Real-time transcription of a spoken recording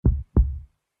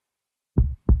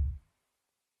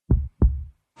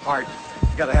Heart. You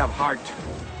gotta have heart.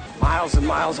 Miles and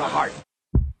miles of heart.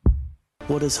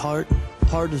 What is heart?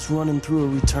 Heart is running through a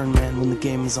return man when the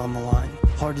game is on the line.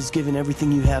 Heart is giving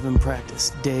everything you have in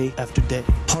practice, day after day.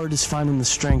 Heart is finding the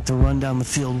strength to run down the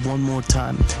field one more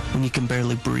time when you can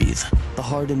barely breathe. The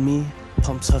heart in me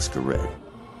pumps Husker Red.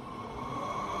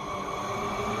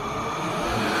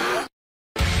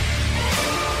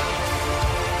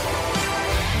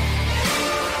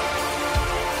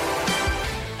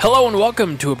 Hello and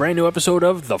welcome to a brand new episode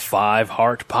of the Five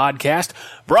Heart Podcast,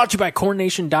 brought to you by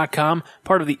CornNation.com,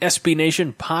 part of the SB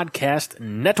Nation Podcast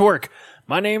Network.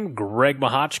 My name, Greg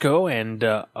Mahochko, and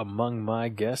among my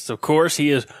guests, of course,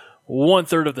 he is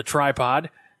one-third of the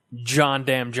tripod, John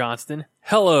Dam Johnston.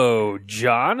 Hello,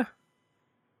 John.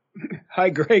 Hi,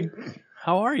 Greg.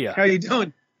 How are you? How you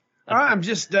doing? I'm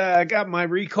just got my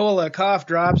Ricola cough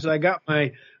drops. I got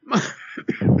my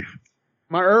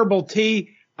herbal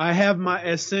tea. I have my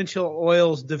essential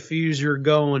oils diffuser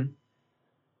going.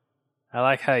 I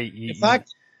like how you...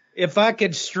 If I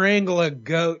could strangle a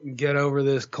goat and get over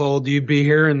this cold, you'd be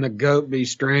hearing the goat be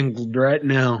strangled right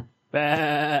now.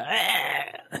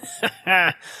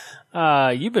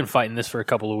 You've been fighting this for a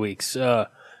couple of weeks.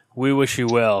 We wish you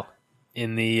well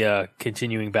in the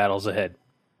continuing battles ahead.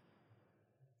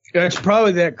 It's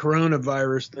probably that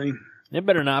coronavirus thing. It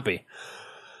better not be.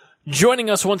 Joining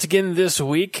us once again this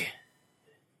week,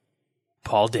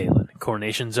 Paul Dalen,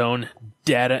 CornNation's own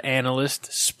data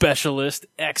analyst, specialist,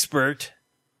 expert,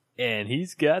 and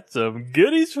he's got some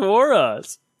goodies for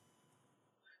us.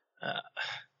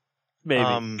 Maybe.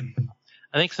 I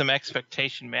think some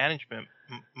expectation management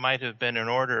might have been in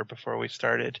order before we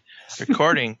started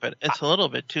recording, but it's a little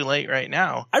bit too late right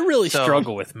now. I really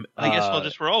struggle with... I guess we'll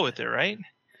just roll with it, right?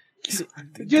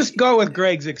 Just go with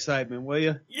Greg's excitement, will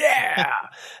you? Yeah!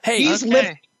 Hey,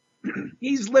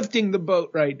 he's lifting the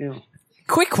boat right now.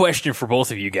 Quick question for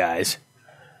both of you guys.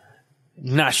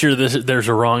 Not sure there's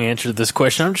a wrong answer to this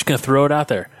question. I'm just going to throw it out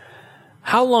there.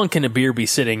 How long can a beer be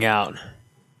sitting out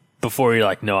before you're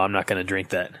like, no, I'm not going to drink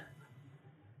that?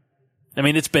 I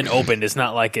mean, it's been opened. It's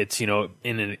not like it's, in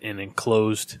an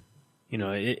enclosed,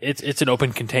 it's an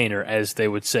open container, as they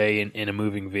would say in a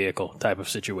moving vehicle type of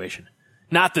situation.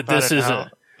 Not that this is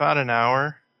about an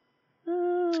hour.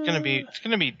 It's going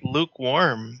to be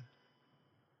lukewarm.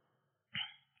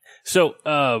 So,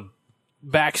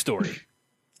 backstory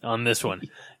on this one.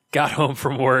 Got home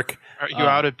from work. Are you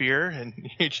out of beer and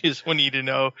you just need to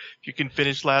know if you can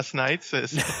finish last night's?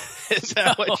 Is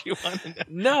that what you want to know?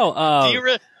 No.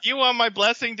 Do you want my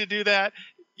blessing to do that?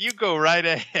 You go right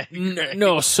ahead.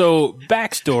 No, so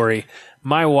backstory.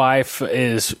 My wife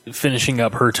is finishing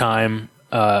up her time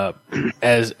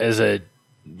as a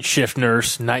shift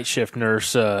nurse, night shift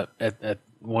nurse at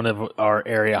one of our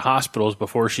area hospitals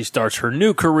before she starts her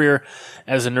new career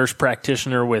as a nurse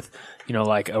practitioner with,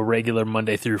 like a regular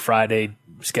Monday through Friday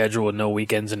schedule with no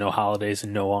weekends and no holidays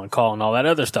and no on-call and all that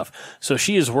other stuff. So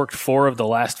she has worked 4 of the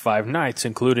last 5 nights,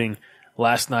 including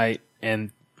last night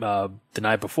and the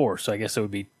night before. So I guess it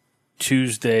would be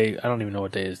Tuesday. I don't even know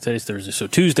what day it is. Today's Thursday. So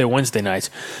Tuesday, Wednesday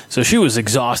nights. So she was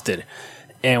exhausted.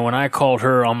 And when I called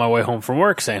her on my way home from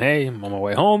work saying, hey, I'm on my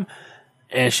way home,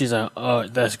 and she's like, oh,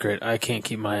 that's great. I can't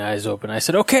keep my eyes open. I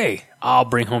said, okay, I'll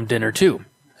bring home dinner too.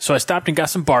 So I stopped and got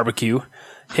some barbecue,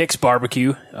 Hicks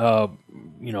Barbecue,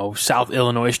 South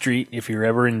Illinois Street. If you're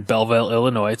ever in Belleville,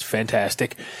 Illinois, it's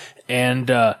fantastic. And,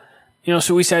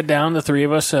 so we sat down, the 3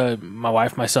 of us, my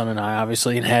wife, my son, and I,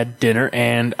 obviously, and had dinner.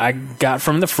 And I got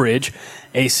from the fridge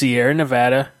a Sierra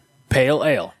Nevada Pale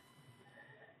Ale.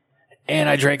 And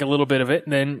I drank a little bit of it,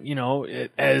 and then,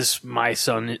 as my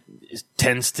son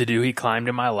tends to do, he climbed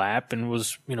in my lap and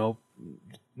was,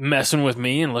 messing with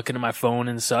me and looking at my phone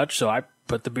and such. So I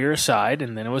put the beer aside,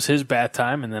 and then it was his bath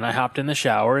time, and then I hopped in the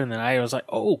shower, and then I was like,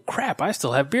 oh, crap, I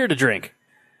still have beer to drink.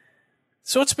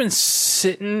 So it's been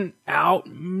sitting out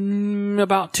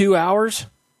about 2 hours,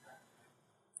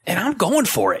 and I'm going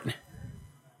for it.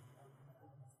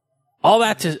 All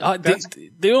that to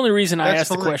the only reason I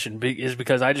asked the question is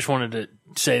because I just wanted to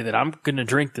say that I'm going to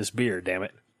drink this beer. Damn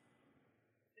it!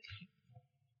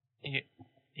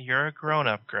 You're a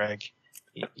grown-up, Greg.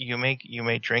 You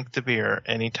may drink the beer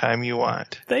anytime you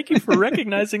want. Thank you for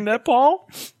recognizing that, Paul.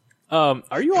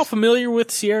 Are you all familiar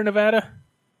with Sierra Nevada?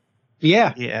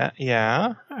 Yeah.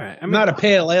 Yeah. All right. I'm not a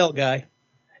pale ale guy.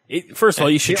 First of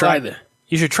all, you should try the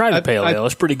pale ale.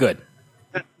 It's pretty good.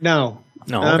 No.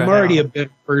 Okay. I'm already a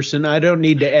bitter person. I don't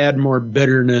need to add more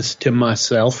bitterness to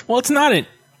myself. Well, it's not an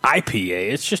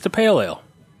IPA. It's just a pale ale.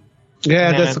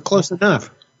 Yeah, that's close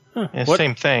enough. Huh. Yeah,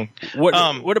 same thing.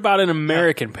 What about an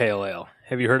American pale ale?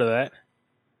 Have you heard of that?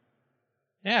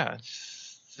 Yeah,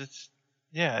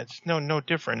 Yeah, it's no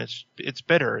different. It's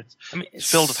bitter. I mean, It's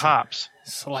filled with hops.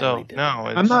 Slightly So different.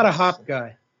 no, I'm not a hop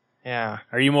guy. Yeah.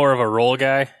 Are you more of a roll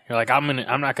guy? You're like, I'm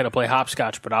not gonna play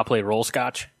hopscotch, but I'll play roll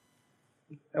scotch.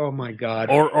 Oh my God.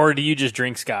 Or do you just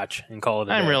drink scotch and call it a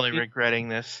day? I'm really regretting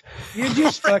this. You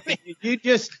just fucking you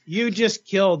just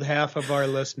killed half of our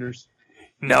listeners.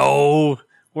 No,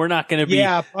 we're not gonna be.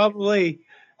 Yeah, probably.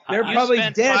 They're You probably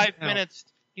spent dead 5 now. minutes.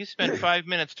 You spent 5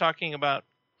 minutes talking about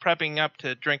prepping up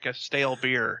to drink a stale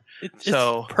beer. It's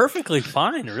So- perfectly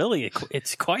fine, really.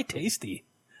 It's quite tasty.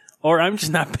 Or I'm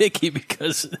just not picky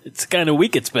because it's kind of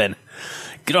weak it's been.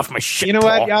 Get off my shit, You know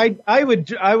Paul. what? I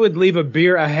would leave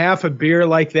a half a beer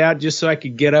like that just so I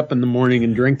could get up in the morning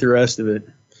and drink the rest of it.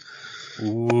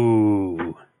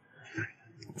 Ooh.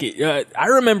 I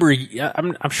remember,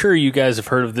 I'm sure you guys have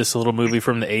heard of this little movie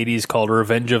from the 80s called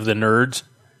Revenge of the Nerds.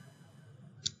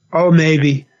 Oh,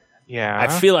 maybe. Yeah. I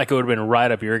feel like it would have been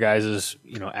right up your guys'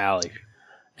 alley.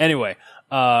 Anyway,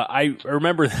 I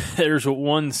remember there's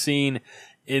one scene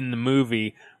in the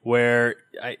movie where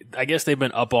I guess they've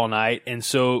been up all night, and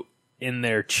so in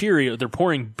their Cheerio, they're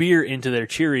pouring beer into their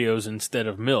Cheerios instead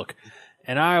of milk.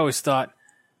 And I always thought,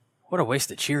 what a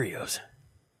waste of Cheerios.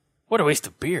 What a waste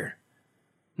of beer.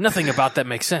 Nothing about that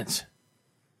makes sense.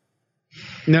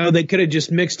 No, they could have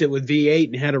just mixed it with V8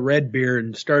 and had a red beer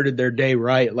and started their day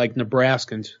right, like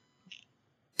Nebraskans.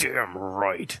 Damn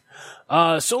right.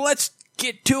 So let's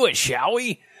get to it, shall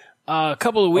we? A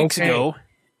couple of weeks ago,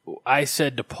 I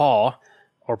said to Paul,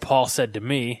 or Paul said to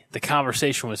me, the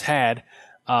conversation was had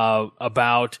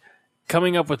about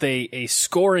coming up with a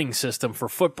scoring system for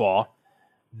football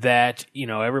that,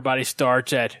 everybody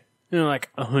starts at, like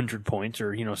 100 points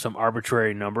or, some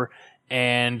arbitrary number.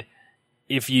 And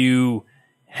if you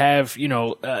have,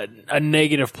 a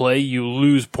negative play, you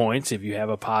lose points. If you have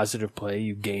a positive play,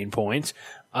 you gain points.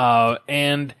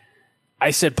 And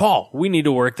I said, Paul, we need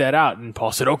to work that out. And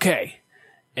Paul said, okay.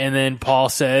 And then Paul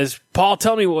says, Paul,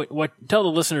 tell me tell the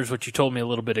listeners what you told me a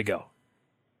little bit ago.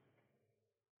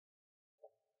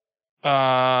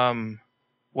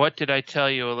 What did I tell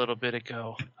you a little bit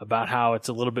ago? About how it's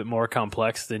a little bit more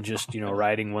complex than just,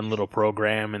 writing one little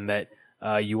program, and that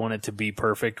you want it to be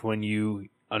perfect when you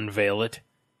unveil it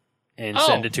and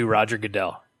send it to Roger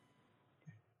Goodell.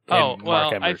 and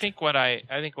Mark Emmert. I think what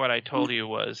I told you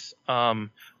was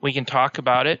we can talk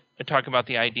about it, talk about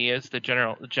the ideas, the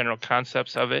general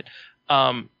concepts of it,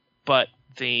 but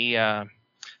the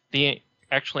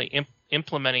actually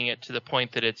implementing it to the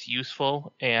point that it's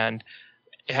useful and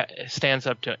stands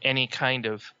up to any kind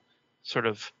of sort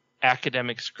of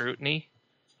academic scrutiny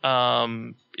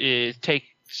is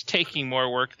taking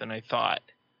more work than I thought.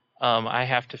 I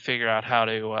have to figure out how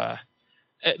to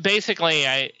basically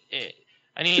I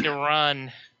need to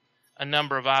run a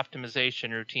number of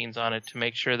optimization routines on it to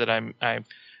make sure that I'm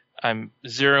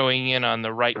zeroing in on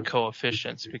the right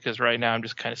coefficients, because right now I'm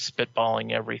just kind of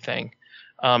spitballing everything.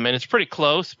 And it's pretty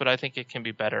close, but I think it can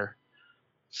be better.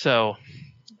 So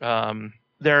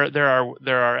there are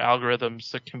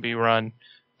algorithms that can be run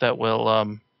that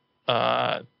will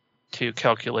to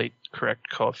calculate correct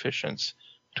coefficients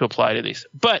to apply to these.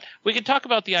 But we can talk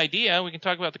about the idea, we can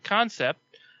talk about the concept,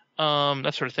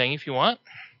 that sort of thing if you want.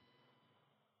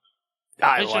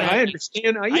 I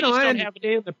understand. I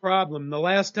understand the problem. The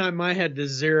last time I had to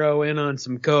zero in on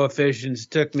some coefficients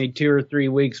took me 2 or 3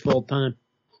 weeks full time.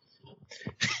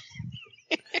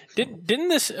 Didn't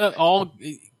this all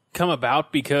come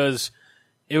about because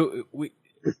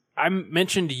I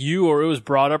mentioned to you, or it was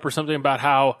brought up or something about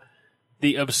how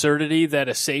the absurdity that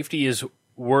a safety is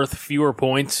worth fewer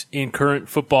points in current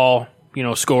football,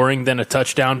 scoring than a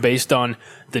touchdown based on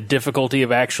the difficulty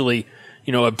of actually,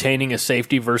 obtaining a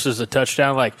safety versus a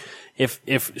touchdown. Like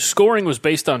if scoring was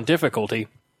based on difficulty,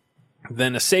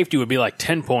 then a safety would be like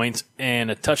 10 points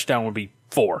and a touchdown would be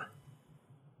 4.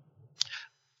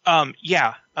 2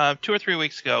 or 3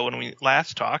 weeks ago when we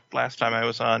last talked, last time I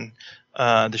was on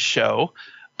the show,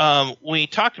 we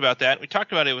talked about that. We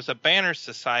talked about it was a Banner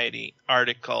Society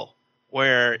article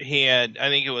where he had, I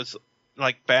think it was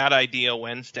like Bad Idea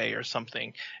Wednesday or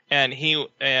something, and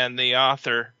the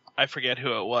author, I forget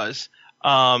who it was,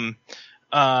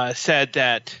 said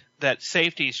that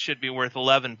safeties should be worth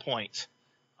 11 points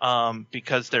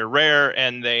because they're rare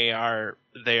and they are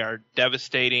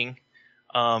devastating.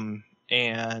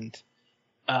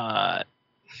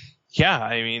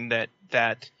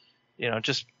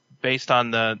 Just based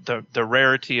on the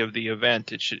rarity of the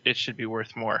event, it should be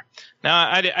worth more.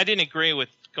 Now, I didn't agree with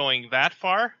going that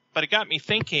far, but it got me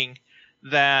thinking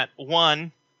that,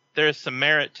 one, there's some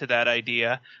merit to that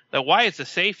idea, that why is a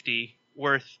safety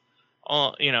worth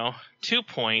 2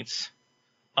 points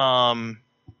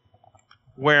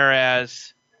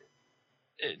Whereas,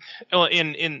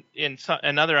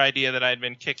 another idea that I'd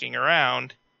been kicking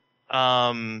around,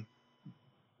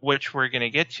 which we're going to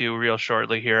get to real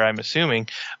shortly here, I'm assuming,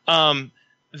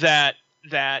 that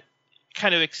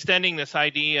kind of extending this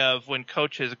idea of when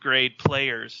coaches grade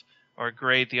players or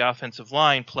grade the offensive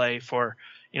line play for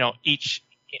each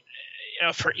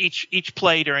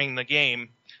play during the game,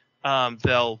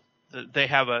 they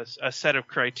have a set of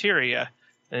criteria,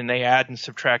 and they add and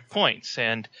subtract points,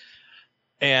 and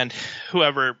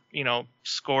whoever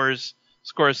scores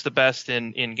the best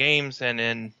in games and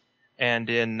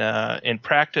in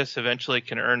practice eventually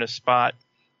can earn a spot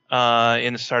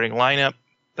in the starting lineup,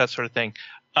 that sort of thing.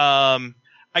 I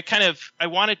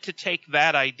wanted to take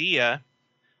that idea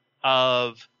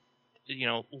of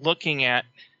looking at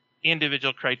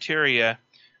individual criteria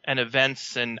and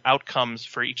events and outcomes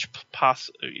for each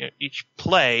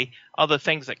play, all the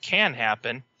things that can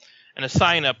happen, and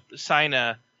assign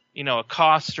a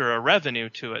cost or a revenue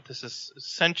to it. This is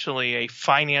essentially a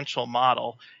financial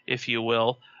model, if you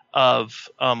will, of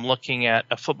looking at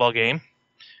a football game.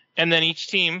 And then each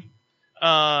team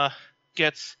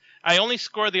gets. I only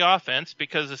score the offense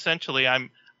because essentially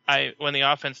when the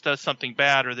offense does something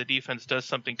bad or the defense does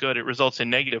something good, it results in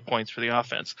negative points for the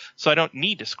offense. So I don't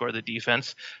need to score the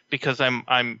defense because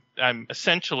I'm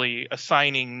essentially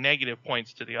assigning negative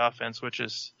points to the offense, which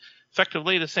is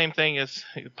effectively the same thing as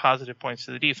positive points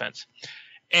to the defense.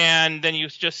 And then you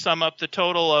just sum up the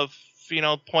total of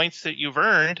points that you've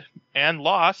earned and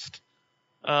lost.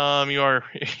 You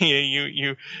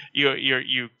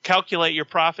calculate your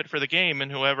profit for the game,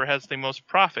 and whoever has the most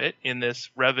profit in this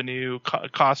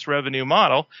cost revenue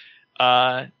model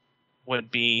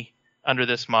would be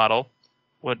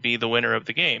the winner of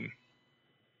the game.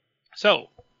 So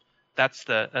that's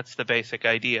the basic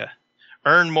idea.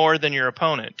 Earn more than your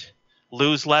opponent,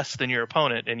 lose less than your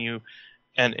opponent,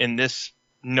 and in this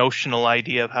notional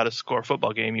idea of how to score a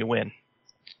football game, you win.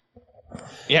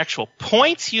 The actual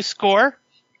points you score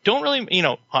don't really,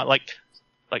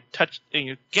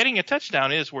 getting a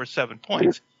touchdown is worth 7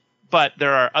 points, but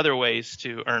there are other ways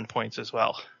to earn points as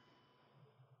well.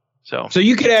 So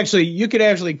you could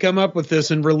actually come up with this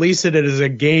and release it as a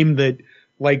game that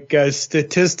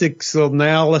statistics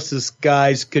analysis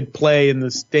guys could play in the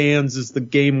stands as the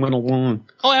game went along.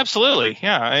 Oh, absolutely,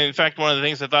 yeah. In fact, one of the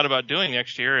things I thought about doing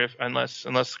next year, unless the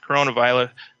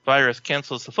coronavirus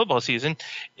cancels the football season,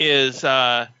 is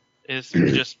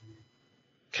just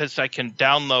because I can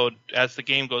download as the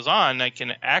game goes on, I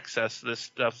can access this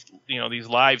stuff, these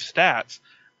live stats.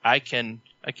 I can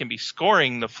be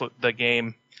scoring the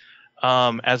game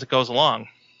as it goes along.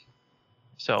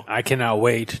 So I cannot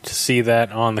wait to see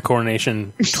that on the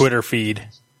Coronation Twitter feed.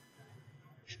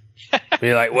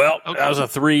 Be like, well, okay. That was a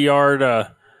 3-yard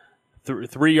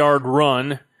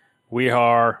run. We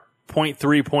are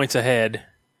 0.3 points ahead.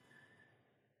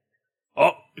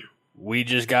 Oh, we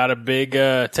just got a big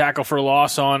tackle for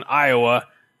loss on Iowa,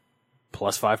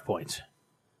 plus 5 points.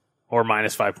 Or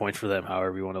minus 5 points for them,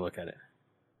 however you want to look at it.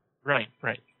 Right.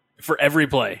 For every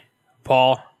play.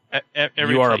 Paul,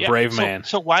 you are a brave man.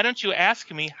 So why don't you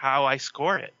ask me how I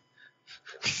score it?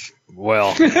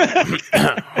 Well,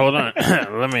 hold on.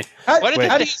 Let me.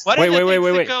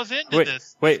 What goes into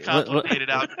this complicated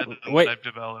algorithm that I've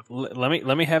developed?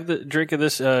 Let me have the drink of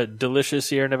this delicious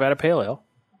Sierra Nevada Pale Ale.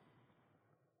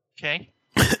 Okay.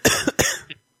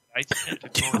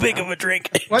 Too big of a drink.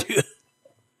 What?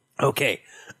 Okay.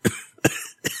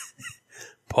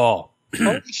 Paul.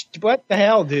 What the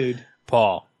hell, dude?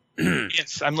 Paul.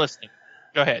 Yes, I'm listening.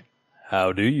 Go ahead.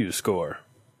 How do you score?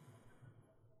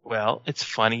 Well, it's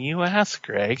funny you ask,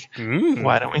 Greg.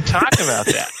 Why don't we talk about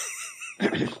that?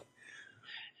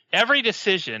 Every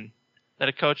decision that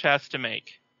a coach has to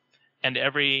make, and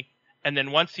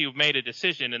then once you've made a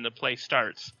decision and the play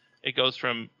starts, it goes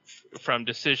from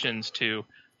decisions to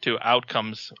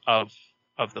outcomes of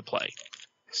the play.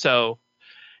 So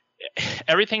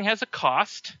everything has a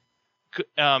cost.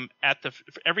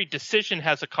 Every decision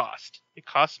has a cost. It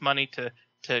costs money to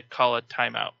call a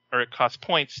timeout, or it costs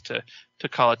points to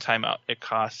call a timeout. It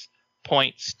costs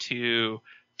points to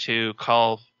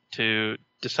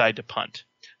decide to punt.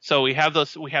 So we have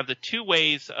the two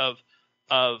ways of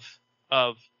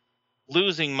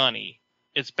losing money.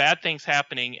 It's bad things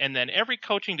happening, and then every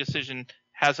coaching decision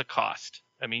has a cost.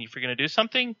 I mean, if you're going to do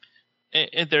something,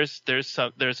 there's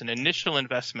an initial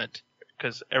investment,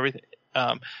 because everything.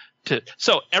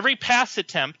 So every pass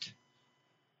attempt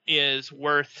is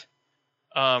worth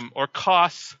or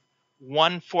costs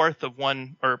 1/4 of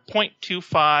 1 or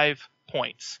 0.25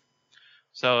 points.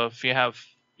 So if you have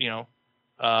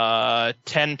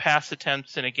 10 pass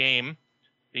attempts in a game,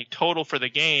 the total for the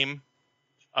game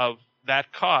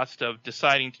that cost of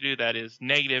deciding to do that is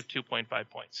negative 2.5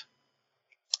 points.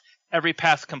 Every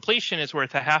pass completion is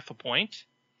worth a half a point.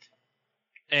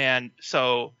 And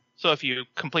so if you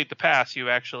complete the pass, you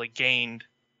actually gained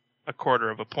a quarter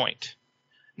of a point.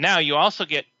 Now you also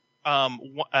get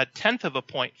a tenth of a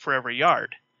point for every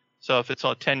yard. So if it's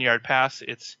a 10-yard pass,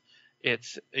 it's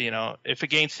if it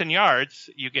gains 10 yards,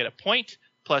 you get a point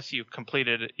plus you've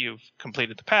completed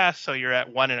the pass, so you're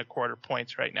at 1.25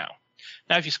 points right now.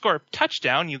 Now if you score a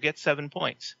touchdown, you get 7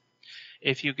 points.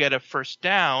 If you get a first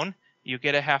down, you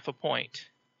get a half a point.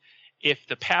 If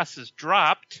the pass is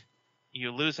dropped,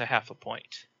 you lose a half a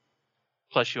point.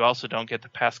 Plus you also don't get the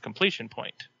pass completion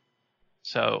point.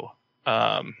 So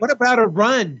what about a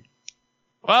run?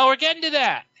 Well, we're getting to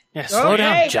that. Yeah, slow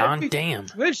down, John. Damn.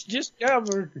 Let's just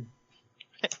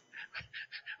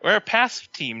we're a pass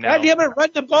team now. God damn it, run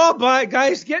the ball,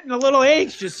 guys. Getting a little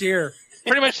anxious here.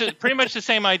 Pretty much the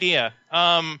same idea.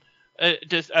 A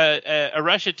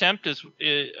rush attempt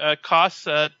costs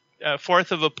a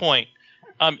fourth of a point.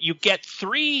 You get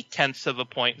 0.3 of a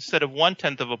point instead of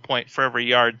 1/10 of a point for every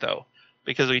yard, though,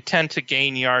 because we tend to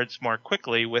gain yards more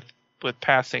quickly with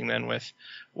passing than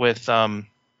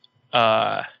than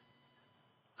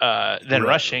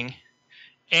rushing.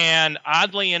 And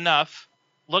oddly enough,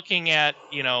 looking at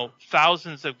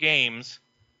thousands of games,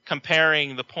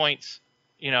 comparing the points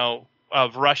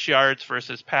of rush yards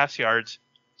versus pass yards,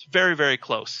 it's very, very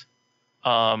close.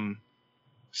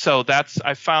 So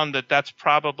I found that's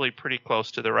probably pretty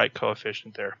close to the right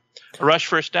coefficient there. A rush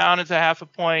first down is a half a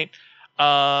point.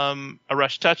 A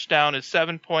rush touchdown is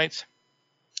 7 points.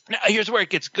 Now here's where it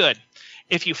gets good.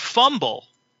 If you fumble,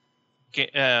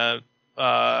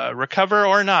 recover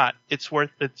or not, it's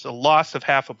a loss of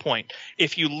half a point.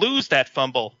 If you lose that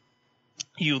fumble,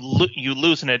 you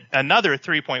lose another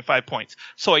 3.5 points.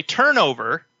 So a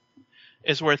turnover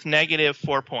is worth negative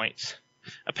 4 points.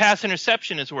 A pass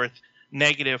interception is worth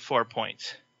negative 4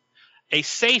 points. A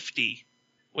safety,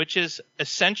 which is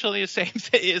essentially the same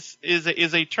thing,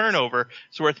 is a turnover,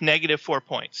 is worth negative 4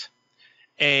 points.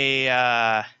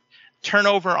 A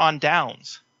turnover on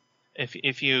downs.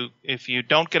 If you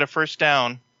don't get a first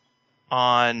down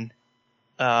on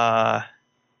a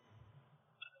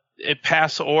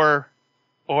pass or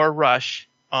rush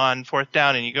on fourth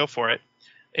down and you go for it,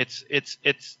 it's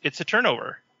a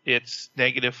turnover. It's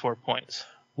negative 4 points.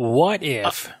 What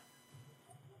if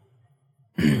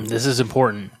this is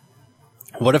important?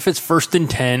 What if it's 1st and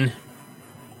 10?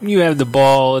 You have the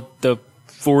ball at the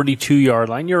 42-yard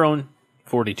line, your own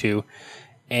 42,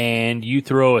 and you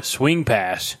throw a swing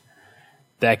pass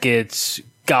that gets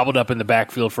gobbled up in the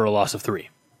backfield for a loss of 3.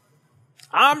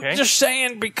 I'm just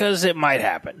saying because it might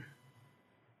happen.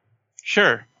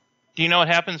 Sure. Do you know what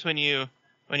happens when you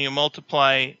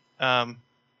multiply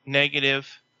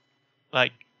negative?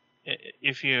 Like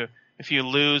if you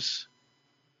lose,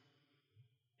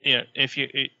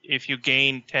 if you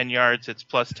gain 10 yards, it's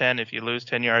plus 10. If you lose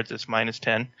 10 yards, it's minus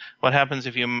 10. What happens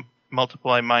if you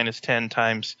multiply minus 10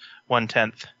 times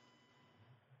 1/10?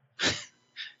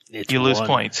 You lose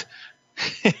points.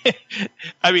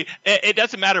 I mean, it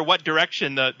doesn't matter what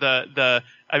direction I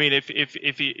mean,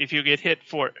 if you get hit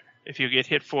for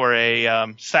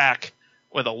a sack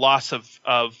with a loss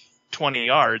of 20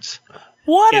 yards,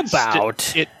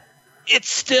 it's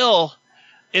still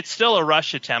a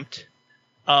rush attempt.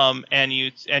 And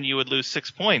you would lose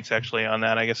 6 points actually on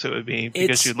that. I guess it would be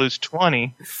because you'd lose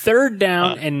 20. 3rd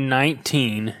down and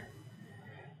 19,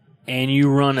 and you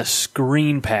run a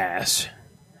screen pass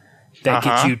that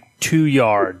gets you 2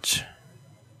 yards.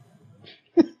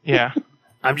 Yeah.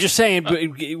 I'm just saying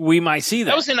we might see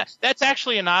that. That's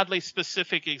actually an oddly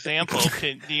specific example.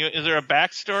 Is there a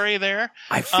backstory there?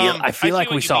 I feel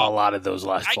like we saw a lot of those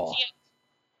last fall.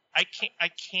 I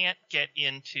can't get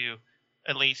into,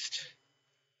 at least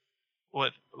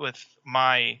with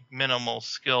my minimal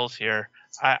skills here,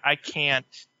 I can't.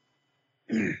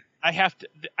 I have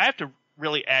to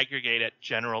really aggregate at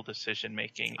general decision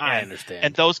making. I understand.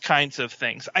 And those kinds of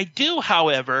things. I do,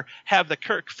 however, have the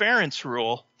Kirk-Ferentz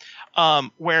rule,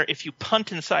 where if you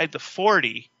punt inside the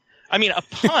 40, I mean a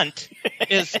punt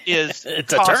is it's a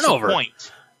turnover. A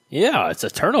point. Yeah, it's a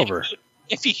turnover.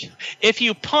 If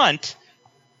you punt,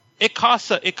 it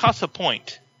costs a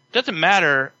point. It doesn't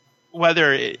matter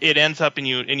whether it ends up and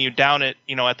you down it,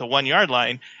 at the 1 yard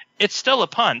line. It's still a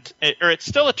punt, or it's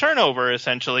still a turnover.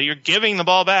 Essentially, you're giving the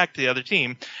ball back to the other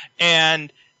team.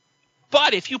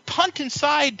 But if you punt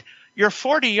inside your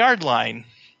 40-yard line,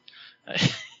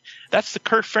 that's the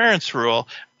Kirk-Ferentz rule.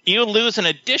 You lose an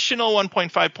additional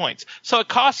 1.5 points. So it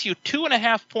costs you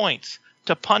 2.5 points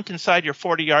to punt inside your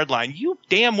 40-yard line. You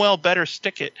damn well better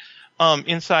stick it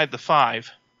inside the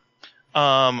 5.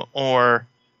 or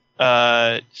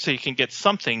so you can get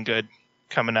something good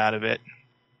coming out of it.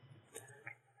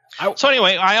 So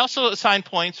anyway, I also assign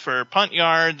points for punt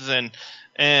yards and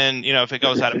if it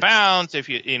goes out of bounds, if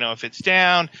it's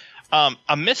down.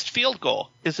 A missed field goal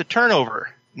is a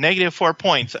turnover, -4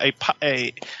 points.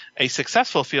 A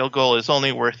successful field goal is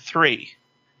only worth 3.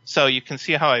 So you can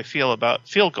see how I feel about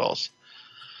field goals.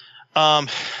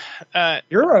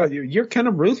 You're kind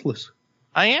of ruthless.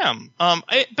 I am.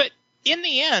 But in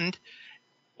the end,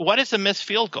 what is a missed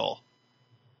field goal?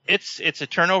 It's a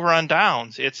turnover on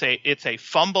downs. It's a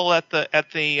fumble at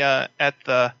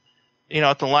the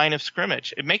line of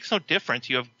scrimmage. It makes no difference.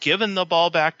 You have given the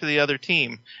ball back to the other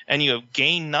team, and you have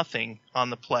gained nothing on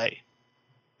the play.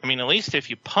 I mean, at least if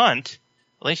you punt,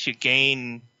 at least you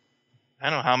gain, I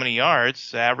don't know how many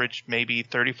yards, average maybe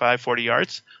 35, 40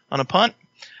 yards on a punt.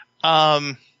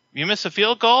 You miss a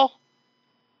field goal,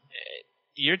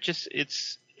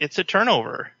 it's a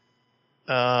turnover.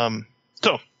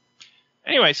 So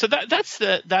anyway, so that's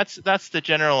the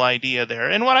general idea there.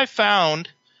 And what I found,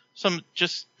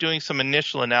 just doing some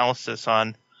initial analysis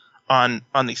on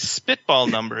these spitball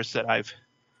numbers that I've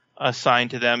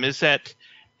assigned to them, is that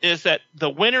the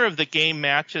winner of the game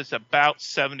matches about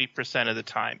 70% of the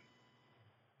time.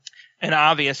 And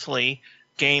obviously,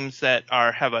 games that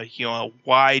have a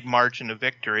wide margin of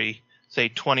victory, say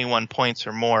 21 points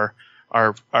or more,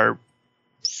 are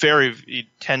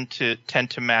tend to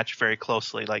match very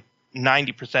closely. Like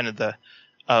 90%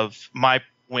 of my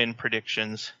win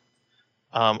predictions,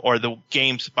 or the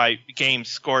games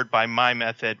scored by my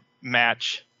method,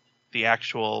 match the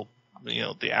actual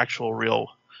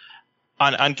real.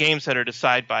 On games that are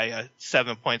decided by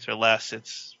 7 points or less,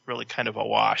 it's really kind of a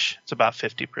wash. It's about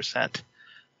 50%.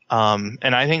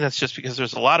 And I think that's just because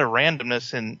there's a lot of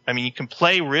randomness, and I mean, you can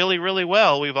play really, really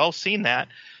well. We've all seen that.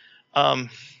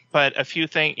 But a few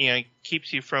things,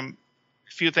 keep you from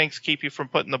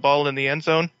putting the ball in the end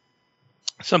zone.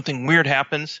 Something weird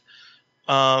happens.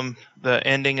 The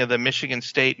ending of the Michigan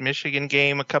State-Michigan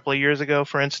game a couple of years ago,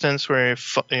 for instance, where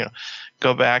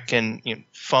go back and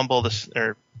fumble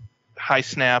or high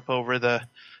snap over the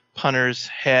punter's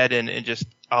head, and it just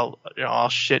all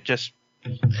shit just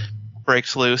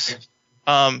breaks loose.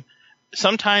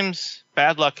 Sometimes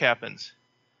bad luck happens,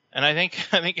 and I think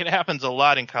it happens a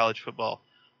lot in college football.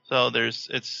 So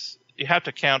you have to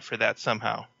account for that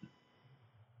somehow.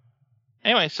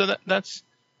 Anyway, so that's.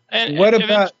 And what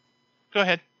about? Go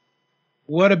ahead.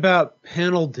 What about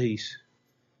penalties?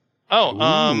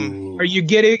 Oh, are you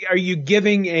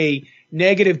giving a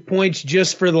negative points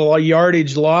just for the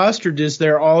yardage lost, or is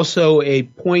there also a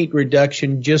point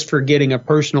reduction just for getting a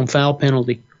personal foul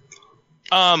penalty?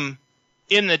 In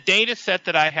the data set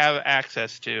that I have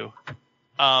access to,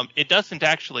 it doesn't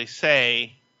actually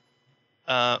say.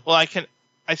 I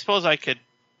suppose I could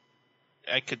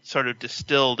sort of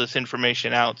distill this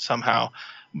information out somehow,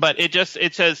 but it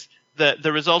says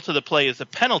the result of the play is a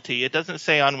penalty. It doesn't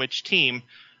say on which team,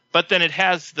 but then it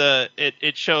has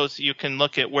it shows you can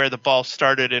look at where the ball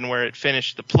started and where it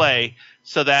finished the play.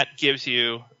 So that gives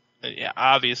you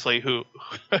obviously who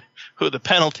the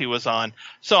penalty was on.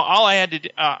 So all I had to do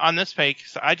on this page,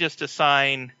 I just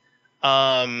assign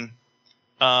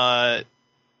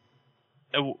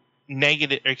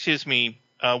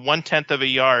one-tenth of a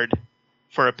yard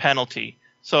for a penalty.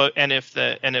 So and if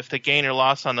the gain or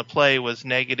loss on the play was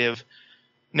negative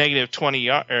 20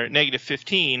 yard or negative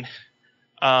 15,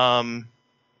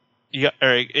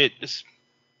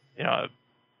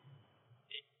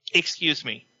 excuse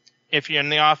me, if you're in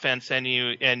the offense and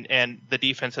the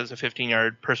defense has a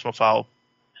 15-yard personal foul,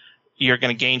 you're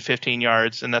going to gain 15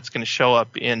 yards, and that's going to show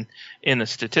up in the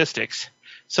statistics.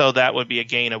 So that would be a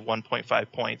gain of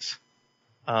 1.5 points,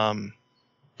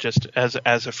 just as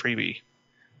a freebie.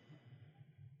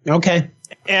 Okay.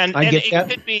 And get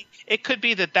that. It could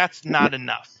be that that's not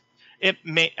enough. It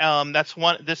may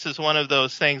this is one of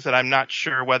those things that I'm not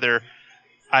sure whether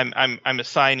I'm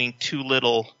assigning too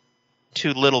little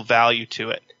value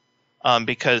to it.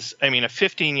 Because I mean, a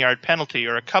 15-yard penalty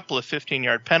or a couple of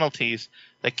 15-yard penalties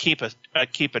that keep a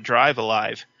drive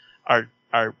alive are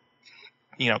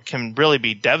can really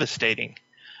be devastating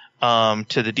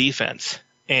to the defense,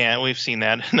 and we've seen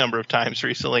that a number of times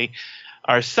recently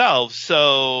ourselves.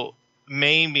 So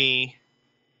maybe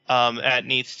that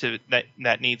needs to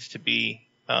be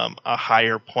a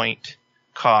higher point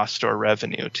cost or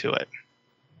revenue to it.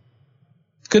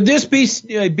 Could this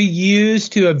be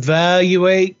used to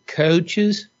evaluate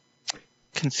coaches?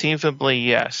 Conceivably,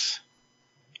 yes.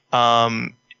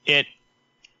 One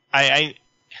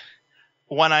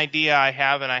idea I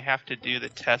have, and I have to do the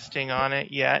testing on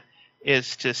it yet,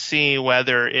 is to see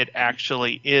whether it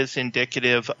actually is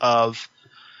indicative of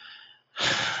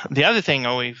the other thing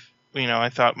I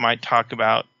thought might talk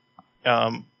about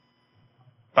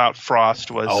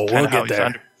Frost was kind of how he's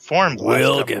underperformed.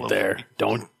 We'll get there.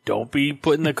 Don't be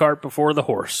putting the cart before the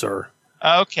horse, sir.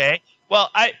 Okay.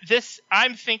 Well,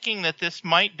 I'm thinking that this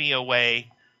might be a way,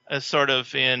 sort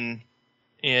of in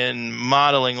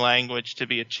modeling language, to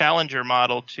be a challenger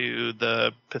model to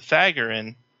the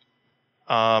Pythagorean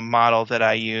model that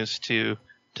I use to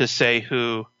say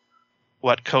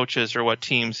what coaches or what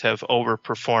teams have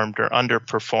overperformed or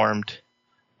underperformed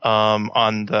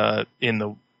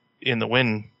in the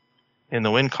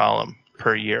win column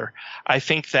per year. I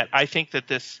think that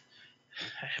this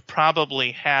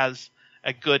probably has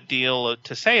a good deal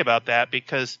to say about that,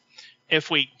 because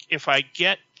if I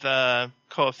get the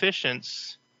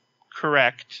coefficients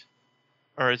correct,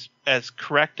 or as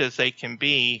correct as they can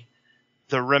be,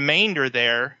 the remainder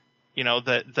there,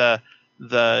 the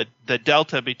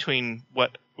delta between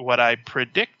what I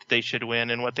predict they should win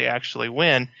and what they actually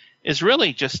win is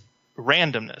really just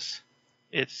randomness.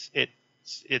 It's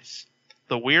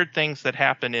the weird things that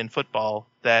happen in football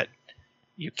that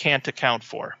you can't account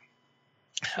for.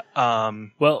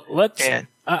 Well, let's.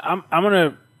 I'm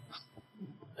going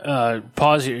to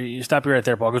pause you. Stop you right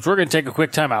there, Paul, because we're going to take a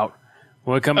quick time out.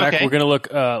 When we come back, we're going to look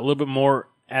a little bit more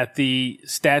at the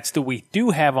stats that we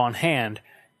do have on hand,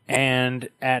 and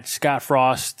at Scott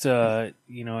Frost,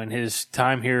 in his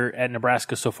time here at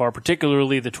Nebraska so far,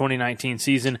 particularly the 2019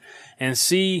 season, and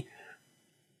see.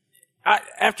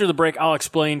 After the break, I'll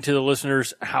explain to the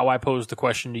listeners how I posed the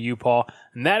question to you, Paul,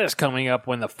 and that is coming up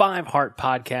when the 5 Heart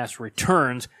Podcast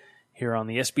returns here on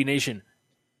the SB Nation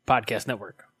Podcast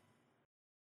Network.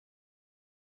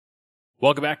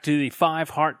 Welcome back to the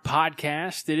 5 Heart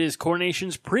Podcast. It is Core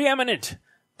Nation's preeminent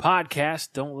podcast.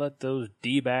 Don't let those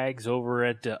D-bags over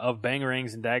at Of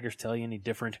Bangerangs and Daggers tell you any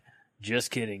different. Just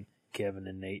kidding, Kevin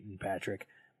and Nate and Patrick.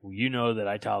 You know that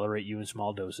I tolerate you in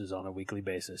small doses on a weekly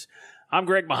basis. I'm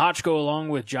Greg Mahochko, along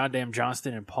with John Dam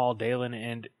Johnston and Paul Dalen,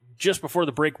 and just before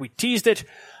the break we teased it,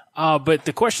 but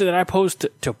the question that I posed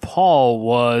to Paul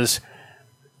was,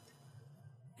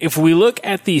 if we look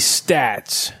at the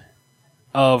stats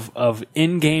of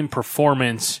in-game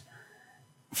performance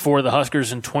for the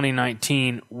Huskers in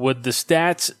 2019, would the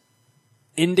stats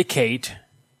indicate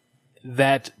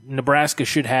that Nebraska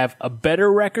should have a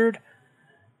better record,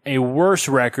 a worse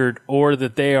record, or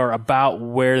that they are about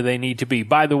where they need to be?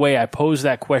 By the way, I posed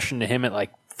that question to him at like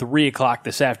 3 o'clock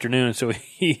this afternoon, so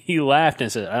he laughed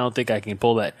and said, I don't think I can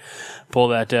pull that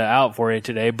out for you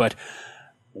today, but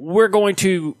we're going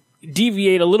to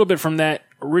deviate a little bit from that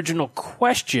original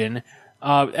question,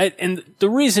 and the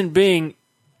reason being,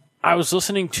 I was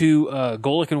listening to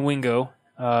Golic and Wingo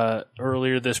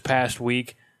earlier this past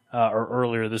week, or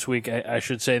earlier this week, I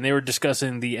should say, and they were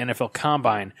discussing the NFL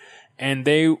Combine. And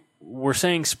they were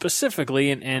saying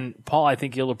specifically, and Paul, I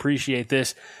think you'll appreciate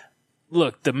this,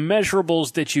 look, the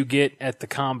measurables that you get at the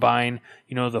Combine,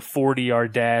 the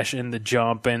 40-yard dash and the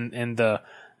jump and the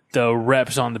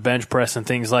reps on the bench press and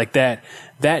things like that,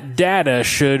 that data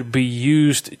should be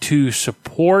used to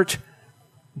support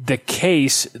the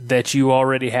case that you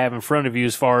already have in front of you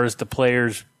as far as the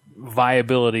player's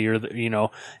viability, or you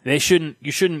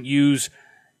shouldn't use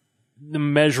the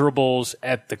measurables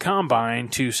at the Combine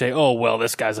to say, oh, well,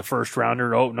 this guy's a first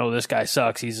rounder. Oh, no, this guy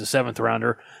sucks. He's a 7th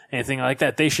rounder. Anything like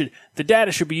that. The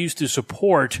data should be used to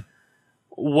support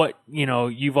what,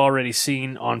 you've already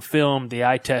seen on film, the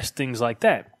eye test, things like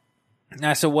that. And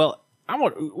I said, well,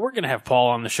 we're going to have Paul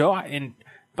on the show, and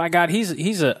by God, he's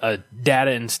a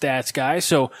data and stats guy.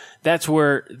 So that's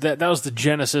where that was the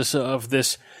genesis of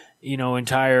this,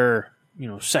 entire,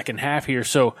 second half here.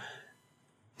 So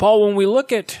Paul, when we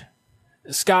look at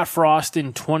Scott Frost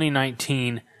in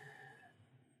 2019,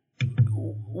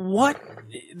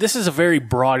 this is a very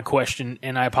broad question,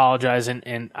 and I apologize,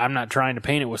 and I'm not trying to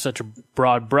paint it with such a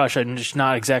broad brush. I'm just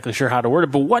not exactly sure how to word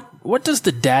it, but what does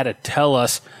the data tell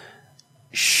us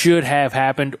should have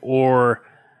happened, or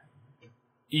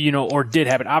did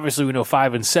happen? Obviously we know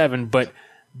 5 and 7, but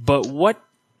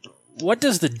what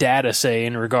does the data say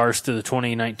in regards to the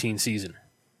 2019 season?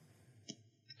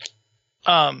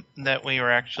 That we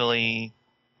were actually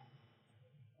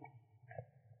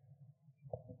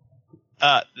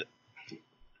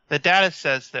the data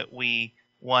says that we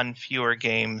won fewer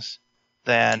games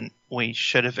than we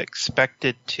should have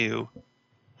expected to,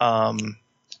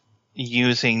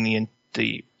 using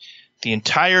the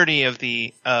entirety of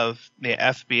the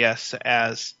FBS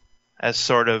as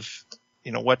sort of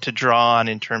what to draw on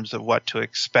in terms of what to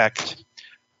expect.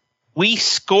 We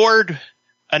scored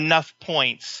enough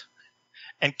points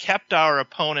and kept our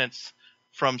opponents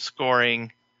from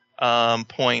scoring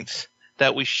points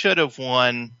that we should have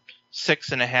won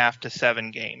 6.5 to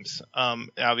 7 games.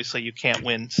 Obviously, you can't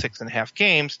win 6.5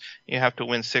 games. You have to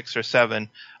win 6 or 7,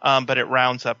 but it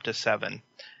rounds up to 7.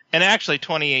 And actually,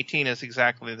 2018 is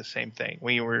exactly the same thing.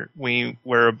 We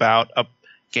were about a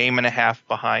game and a half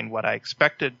behind what I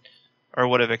expected or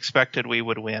would have expected we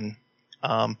would win.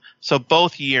 So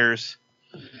both years,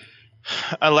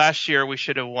 last year we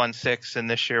should have won 6, and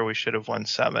this year we should have won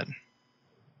 7.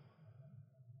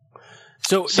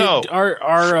 So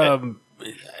our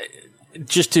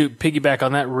just to piggyback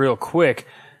on that real quick,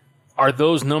 are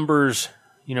those numbers,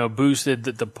 boosted,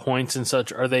 the points and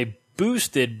such, are they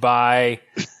boosted by,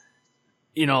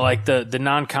 like the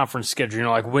non-conference schedule,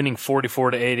 like winning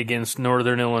 44-8 against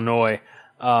Northern Illinois?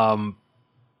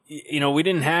 We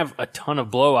didn't have a ton of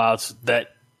blowouts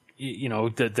that,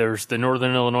 that there's the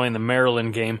Northern Illinois and the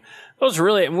Maryland game. Those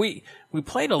really, and we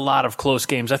played a lot of close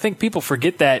games. I think people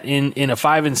forget that in a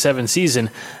 5-7 season,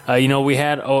 we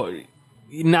had,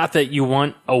 not that you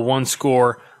want a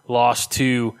 1-score loss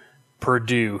to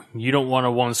Purdue. You don't want a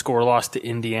 1-score loss to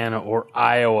Indiana or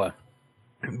Iowa.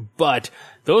 But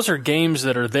those are games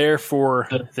that are there for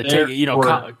the take.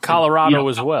 Colorado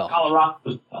as well.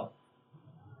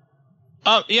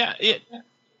 Yeah,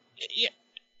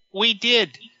 we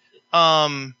did.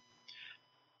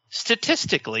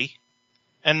 Statistically,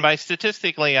 and by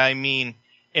statistically I mean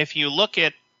if you look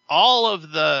at all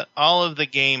of the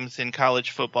games in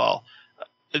college football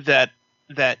that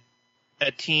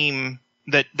teams,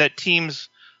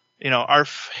 are,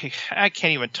 I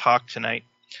can't even talk tonight,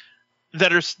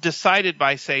 that are decided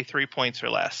by, say, 3 points or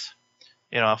less,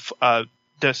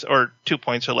 or 2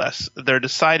 points or less. They're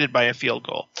decided by a field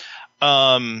goal.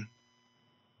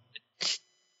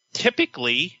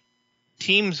 Typically,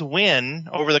 teams win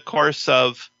over the course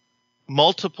of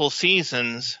multiple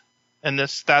seasons, and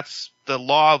that's the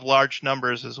law of large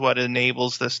numbers is what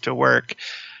enables this to work.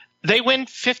 They win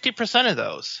 50% of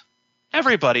those.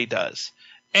 Everybody does.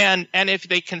 And if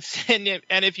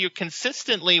if you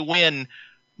consistently win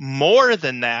more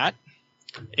than that,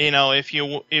 if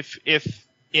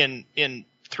in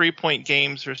 3-point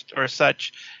games or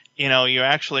such, you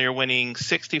actually are winning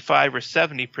 65 or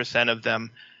 70% of them,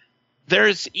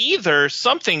 there's either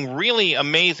something really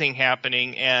amazing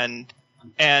happening, and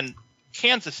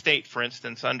Kansas State, for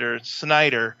instance, under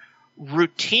Snyder,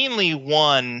 routinely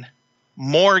won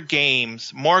more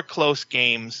close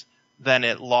games than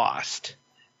it lost.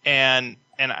 And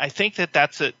I think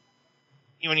that's it.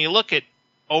 When you look at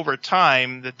over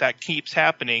time that keeps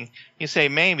happening, you say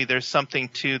maybe there's something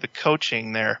to the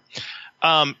coaching there.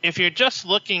 If you're just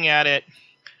looking at it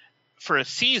for a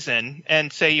season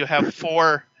and say you have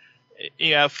four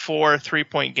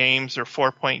 3-point games or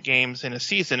 4-point games in a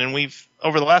season, and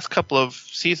over the last couple of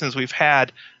seasons we've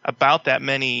had about that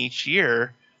many each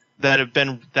year that have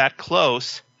been that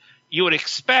close, you would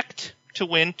expect to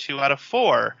win 2 out of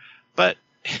 4, but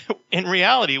in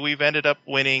reality we've ended up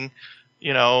winning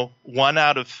 1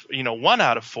 out of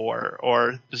 4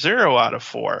 or 0 out of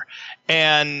 4,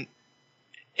 and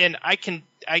I can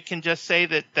just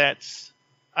say that's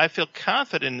I feel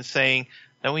confident in saying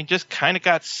that we just kind of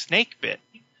got snake bit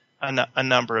a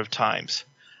number of times.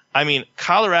 I mean,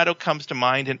 Colorado comes to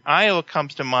mind and Iowa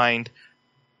comes to mind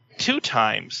 2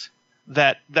 times.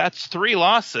 That's 3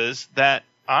 losses that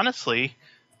honestly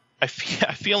I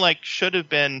feel like should have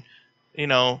been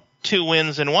 2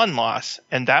 wins and 1 loss,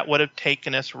 and that would have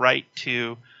taken us right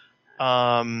to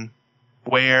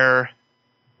where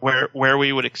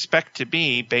we would expect to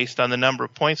be based on the number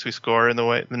of points we score and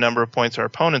the number of points our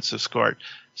opponents have scored.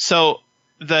 So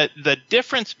the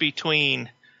difference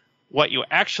between what you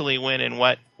actually win and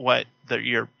what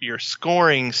your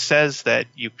scoring says that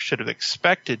you should have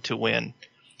expected to win,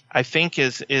 I think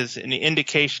is an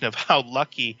indication of how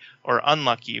lucky or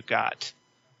unlucky you got.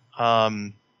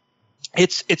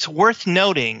 It's worth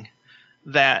noting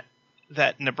that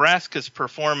Nebraska's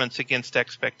performance against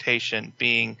expectation,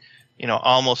 being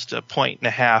almost 1.5 points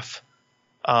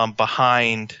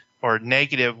behind, or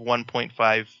negative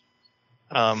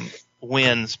 1.5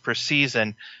 wins per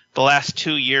season, the last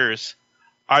 2 years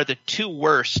are the 2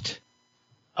 worst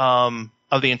of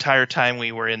the entire time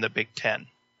we were in the Big Ten.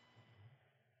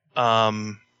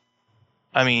 I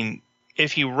mean,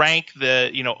 if you rank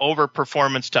the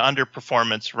overperformance to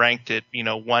underperformance, ranked at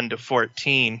 1 to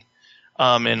 14.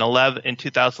 In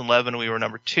 2011 we were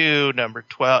number 2, number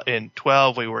 12 in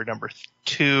 12 we were number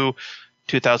 2,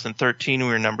 2013 we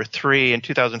were number 3, in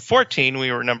 2014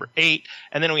 we were number 8,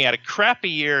 and then we had a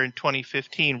crappy year in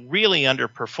 2015, really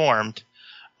underperformed,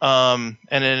 and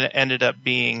it ended up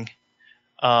being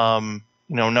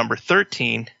number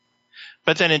 13.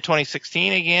 But then in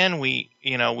 2016 again, we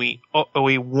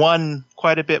won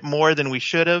quite a bit more than we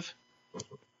should have.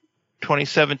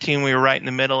 2017 we were right in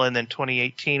the middle, and then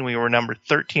 2018 we were number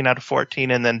 13 out of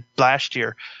 14, and then last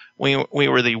year we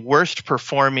were the worst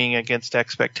performing against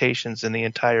expectations in the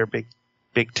entire Big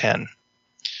Ten.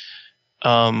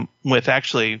 With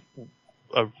actually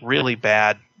a really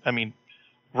bad,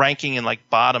 ranking in like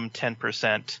bottom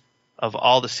 10% of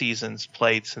all the seasons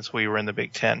played since we were in the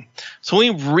Big Ten. So we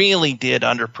really did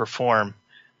underperform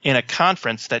in a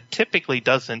conference that typically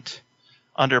doesn't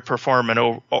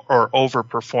underperform or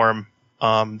overperform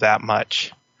that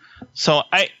much. So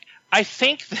I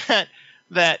think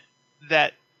that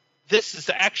this is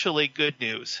actually good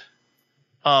news,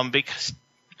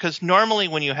 because normally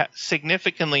when you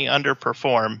significantly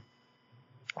underperform,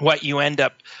 what you end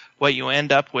up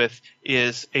with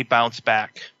is a bounce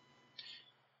back.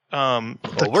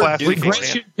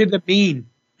 Regression to the mean.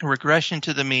 Regression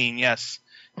to the mean, yes.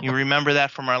 You remember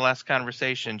that from our last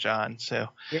conversation, John. So,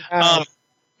 Yeah.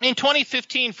 in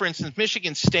 2015, for instance,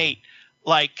 Michigan State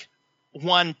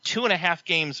won 2.5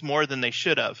 games more than they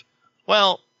should have.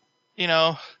 Well,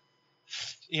 the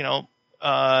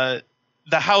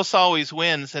house always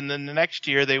wins, and then the next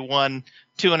year they won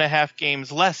 2.5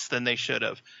 games less than they should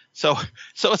have. So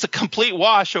it's a complete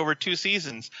wash over 2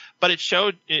 seasons. But it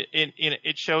shows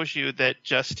you that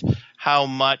just how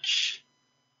much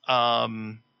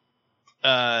the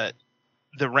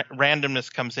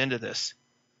randomness comes into this.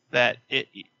 That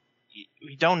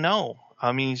we don't know.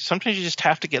 Sometimes you just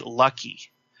have to get lucky.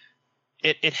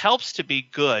 It helps to be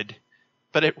good,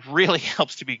 but it really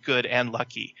helps to be good and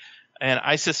lucky. And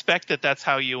I suspect that that's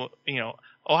how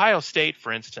Ohio State,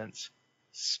 for instance,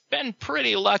 has been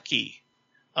pretty lucky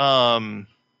in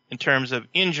terms of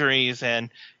injuries and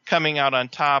coming out on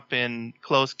top in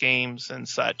close games and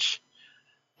such.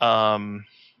 The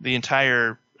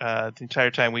entire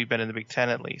time we've been in the Big Ten,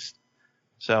 at least.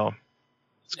 So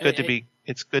it's good to be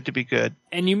good.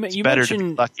 And you better to be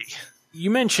mentioned lucky. You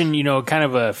mentioned, kind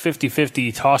of a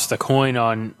 50-50 toss the coin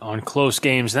on close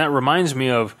games. And that reminds me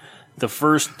of the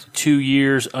first 2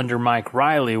 years under Mike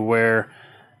Riley, where,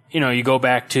 you go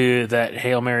back to that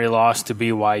Hail Mary loss to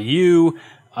BYU,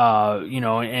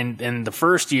 and the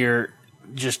first year,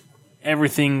 just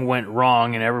everything went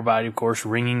wrong, and everybody, of course,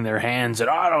 wringing their hands that,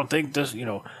 I don't think this,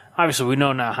 obviously we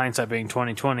know now, hindsight being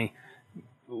 2020,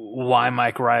 why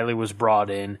Mike Riley was brought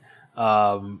in. It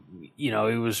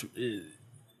was a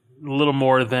little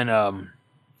more than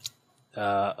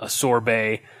a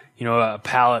sorbet, a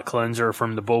palate cleanser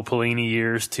from the Bo Pelini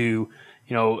years to,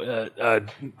 a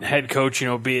head coach,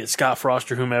 be it Scott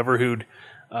Frost or whomever, who'd,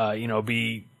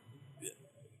 be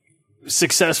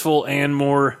successful and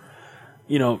more,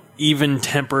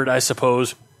 even-tempered, I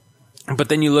suppose. But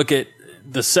then you look at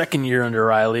the second year under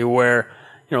Riley, where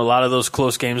a lot of those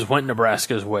close games went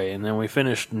Nebraska's way, and then we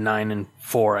finished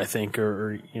 9-4, I think,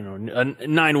 or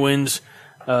 9 wins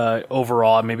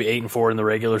overall, maybe 8-4 in the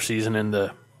regular season, in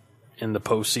the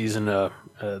postseason,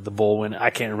 the bowl win. I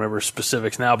can't remember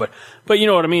specifics now, but you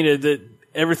know what I mean.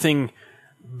 Everything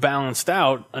balanced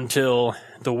out until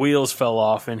the wheels fell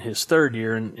off in his third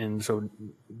year, and so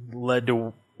led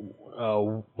to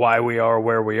why we are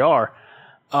where we are.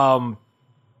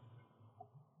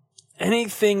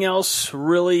 Anything else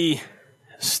really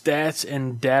stats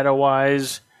and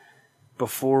data-wise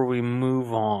before we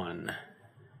move on?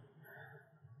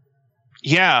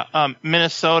 Yeah,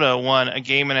 Minnesota won a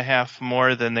game and a half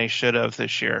more than they should have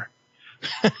this year.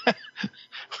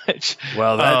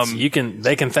 Well, that's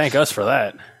they can thank us for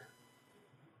that.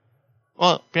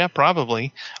 Well, yeah,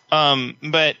 probably.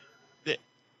 But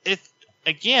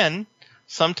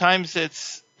sometimes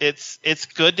it's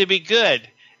good to be good.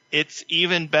 It's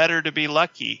even better to be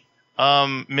lucky.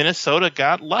 Minnesota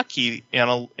got lucky in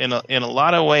a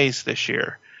lot of ways this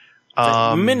year.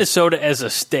 Minnesota as a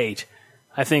state,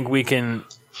 I think we can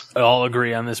all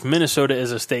agree on this. Minnesota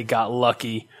as a state got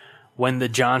lucky when the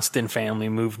Johnston family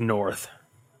moved north.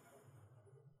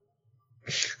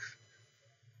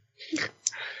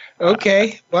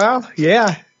 Okay. Well,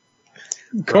 yeah.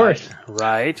 Of course.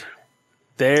 Right.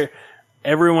 There,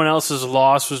 everyone else's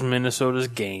loss was Minnesota's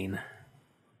gain.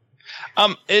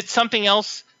 It's something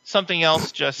else. Something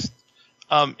else just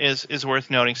is worth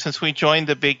noting. Since we joined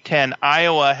the Big Ten,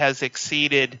 Iowa has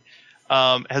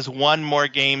has won more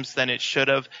games than it should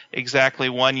have exactly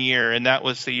 1 year, and that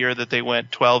was the year that they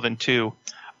went 12-2,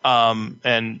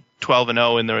 and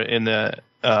 12-0 in the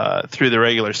through the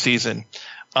regular season.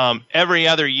 Every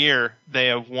other year they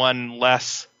have won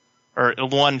less or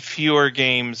won fewer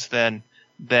games than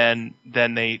their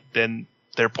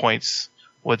points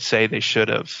would say they should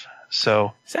have.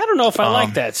 So See, I don't know if I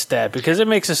like that stat because it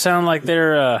makes it sound like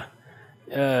they're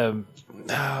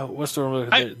what's the word?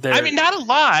 I mean, not a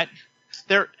lot.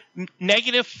 They're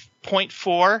negative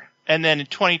 0.4, and then in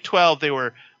 2012 they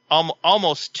were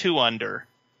almost 2 under.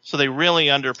 So they really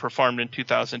underperformed in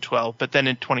 2012. But then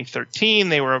in 2013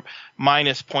 they were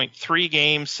minus 0.3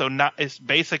 games, so it's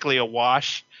basically a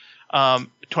wash.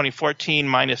 2014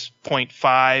 minus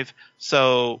 0.5,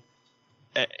 so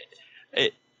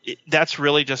that's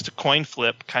really just a coin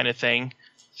flip kind of thing.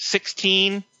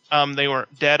 16, they were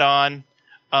dead on,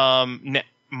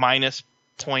 minus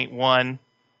 0.1.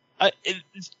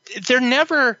 They're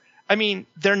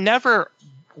never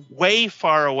way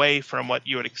far away from what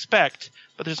you would expect,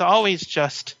 but there's always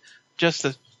just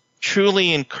a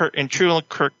truly Kirk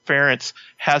Ferentz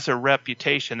has a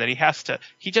reputation that he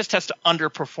just has to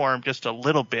underperform just a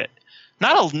little bit.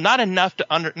 Not enough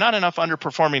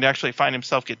underperforming to actually find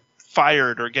himself get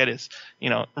fired or get his,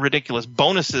 ridiculous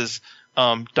bonuses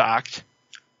docked.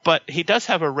 But he does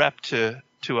have a rep to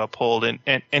uphold,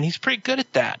 and he's pretty good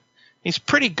at that. He's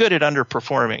pretty good at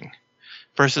underperforming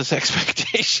versus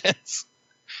expectations.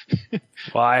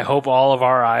 Well, I hope all of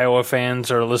our Iowa fans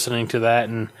are listening to that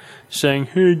and saying,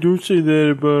 "Hey, don't say that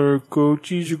about our coach.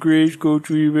 He's the greatest coach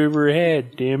we've ever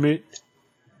had, damn it."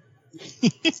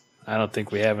 I don't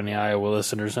think we have any Iowa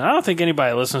listeners. And I don't think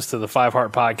anybody listens to the Five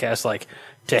Heart podcast like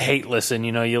to hate listen.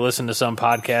 You listen to some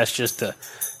podcast just to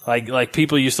like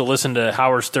people used to listen to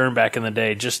Howard Stern back in the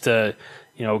day just to,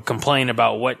 complain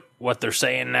about what they're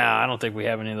saying now. I don't think we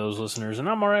have any of those listeners, and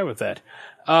I'm all right with that.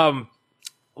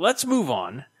 Let's move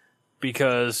on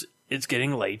because it's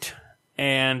getting late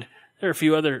and there are a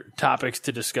few other topics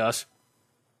to discuss.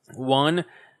 One,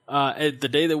 the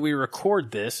day that we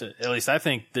record this, at least I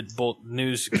think that both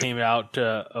news came out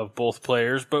of both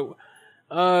players, but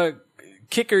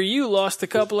Kicker U lost a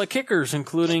couple of kickers,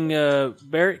 including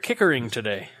Barrett Kickering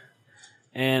today.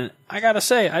 And I got to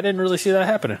say, I didn't really see that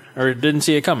happening, or didn't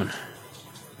see it coming.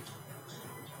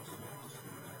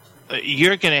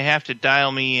 You're going to have to dial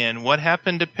me in. What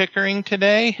happened to Pickering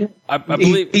today? I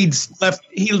believe he's left.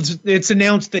 It's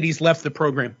announced that he's left the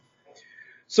program.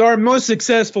 So our most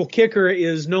successful kicker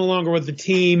is no longer with the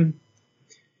team.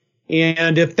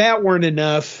 And if that weren't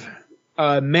enough,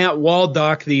 Matt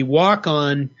Waldock, the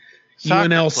walk-on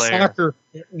UNL soccer,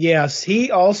 yes,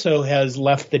 he also has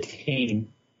left the team.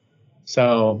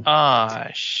 So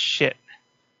shit.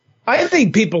 I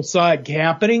think people saw it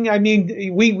happening. I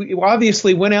mean, we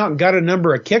obviously went out and got a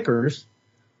number of kickers.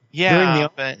 Yeah,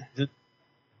 but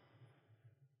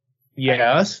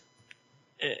yes,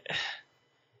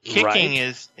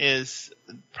 kicking is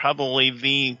probably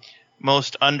the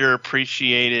most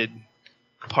underappreciated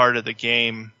part of the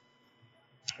game,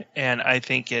 and I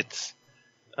think it's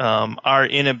our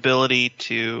inability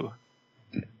to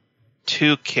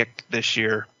kick this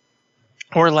year,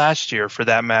 or last year for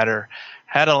that matter,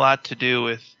 had a lot to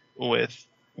do with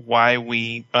why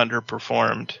we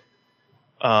underperformed.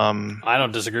 I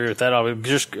don't disagree with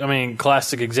that.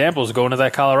 Classic examples going to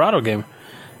that Colorado game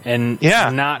and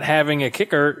not having a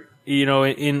kicker,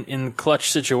 in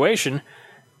clutch situation,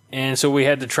 and so we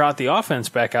had to trot the offense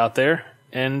back out there,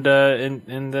 and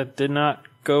that did not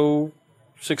go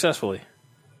successfully.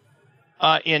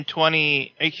 In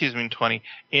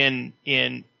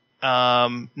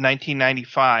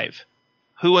 1995.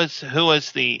 Who was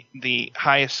the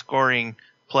highest scoring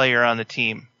player on the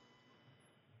team?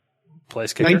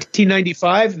 Place kicker?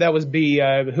 1995. That was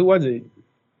who was it?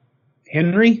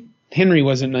 Henry? Henry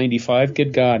wasn't 95.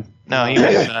 Good God. No, he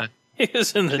was. He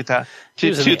was in the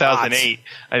 2008,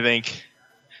 I think.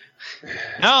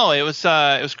 No, it was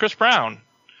Chris Brown.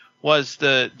 Was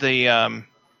the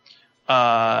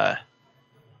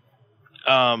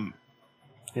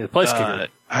place kicker.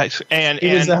 And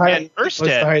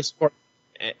Erstedt.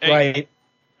 Right.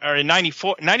 Or in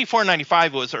 94 and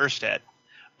 95 it was Erstedt.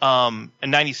 In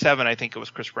 97 I think it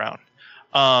was Chris Brown.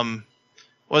 But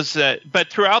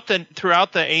throughout the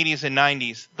 80s and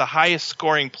 90s, the highest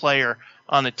scoring player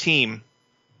on the team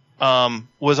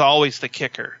was always the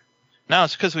kicker. Now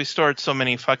it's because we scored so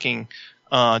many fucking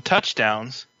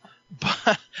touchdowns,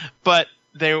 but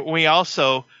we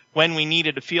also, when we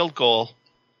needed a field goal,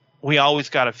 we always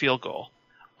got a field goal.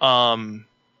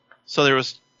 So there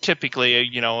was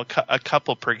typically a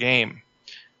couple per game,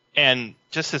 and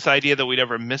just this idea that we'd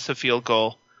ever miss a field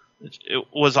goal, it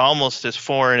was almost as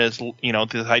foreign as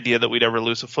this idea that we'd ever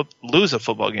lose a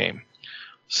football game.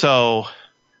 So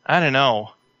I don't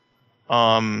know.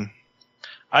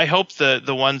 I hope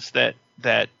the ones that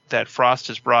Frost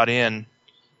has brought in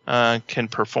can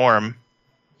perform.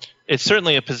 It's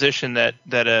certainly a position that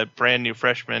a brand new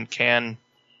freshman can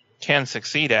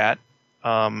succeed at.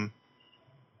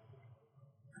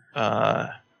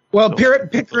 Well,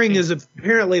 Pickering has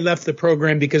apparently left the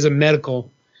program because of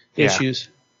medical issues,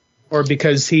 or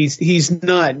because he's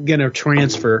not going to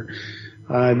transfer.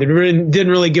 They didn't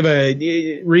really give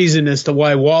a reason as to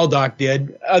why Waldock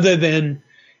did, other than,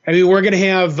 I mean, we're going to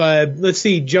have, let's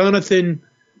see, Jonathan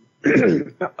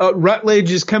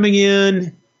Rutledge is coming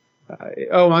in.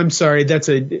 I'm sorry, that's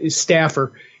a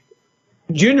staffer.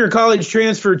 Junior college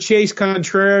transfer Chase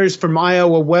Contreras from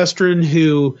Iowa Western,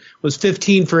 who was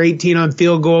 15 for 18 on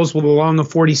field goals with a long of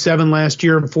 47 last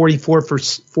year and 44 for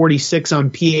 46 on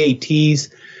PATs.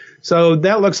 So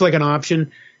that looks like an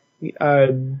option.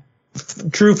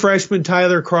 True freshman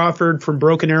Tyler Crawford from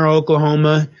Broken Arrow,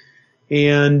 Oklahoma,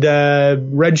 and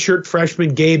redshirt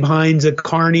freshman Gabe Hines at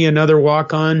Kearney, another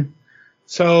walk-on.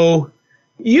 So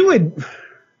you would...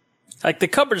 Like, the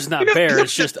cupboard's not bare,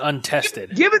 it's just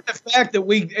untested. Given the fact that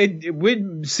it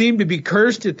would seem to be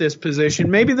cursed at this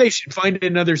position, maybe they should find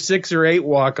another 6 or 8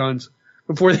 walk-ons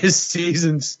before this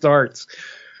season starts.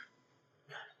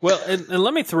 Well, and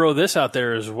let me throw this out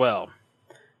there as well,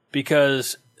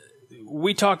 because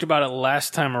we talked about it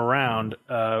last time around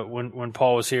when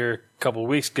Paul was here a couple of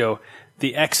weeks ago,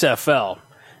 the XFL.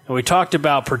 And we talked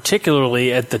about,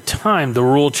 particularly at the time, the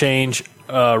rule change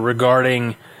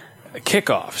regarding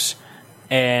kickoffs.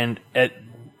 And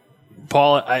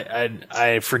Paul,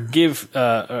 I forgive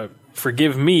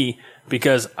me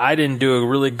because I didn't do a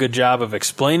really good job of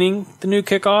explaining the new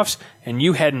kickoffs, and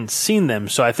you hadn't seen them.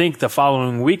 So I think the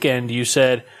following weekend you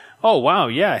said, "Oh wow,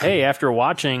 yeah, hey, after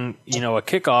watching a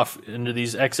kickoff under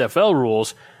these XFL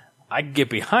rules, I can get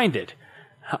behind it."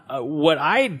 What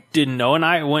I didn't know, and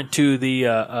I went to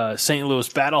the St. Louis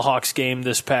Battlehawks game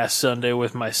this past Sunday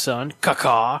with my son,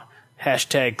 Kaka,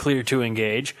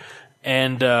 #clear2engage.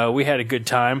 And we had a good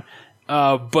time.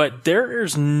 But there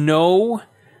is no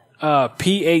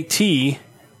PAT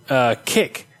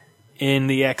kick in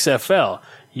the XFL.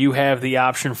 You have the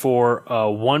option for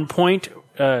 1 point.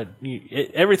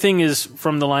 Everything is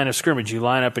from the line of scrimmage. You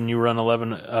line up and you run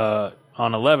 11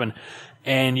 on 11.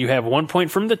 And you have 1 point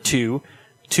from the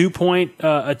 2-point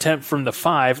attempt from the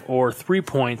 5, or 3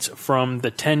 points from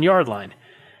the 10-yard line.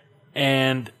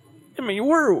 And, I mean,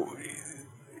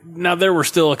 now, there were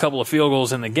still a couple of field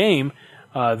goals in the game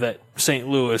that St.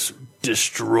 Louis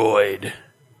destroyed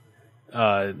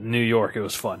New York. It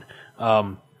was fun.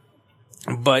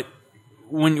 But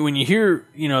when you hear,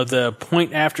 the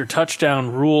point after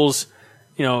touchdown rules,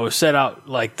 set out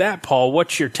like that, Paul,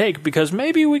 what's your take? Because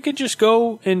maybe we could just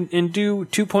go and do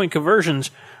 2-point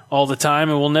conversions all the time,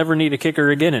 and we'll never need a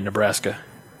kicker again in Nebraska.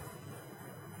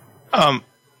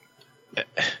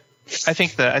 I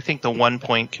think the 1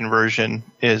 point conversion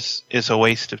is a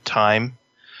waste of time.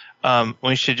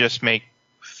 We should just make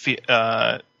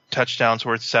touchdowns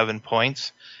worth 7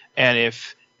 points, and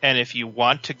if you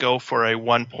want to go for a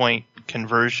 1 point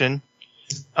conversion,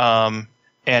 and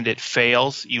it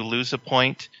fails, you lose a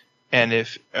point. And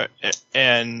if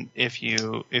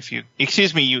you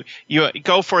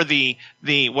go for the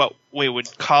what we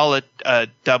would call it a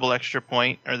double extra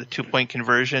point, or the 2 point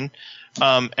conversion.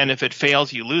 And if it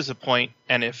fails, you lose a point,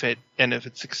 and if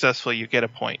it's successful, you get a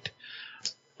point.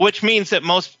 Which means that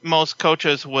most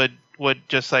coaches would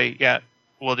just say, yeah,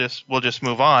 we'll just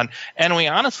move on. And we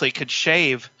honestly could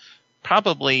shave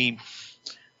probably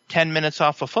 10 minutes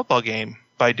off a football game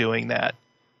by doing that,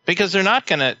 because they're not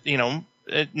gonna,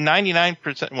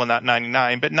 99%, well, not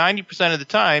 99, but 90% of the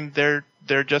time they're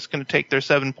just gonna take their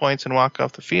 7 points and walk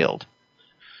off the field.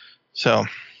 So.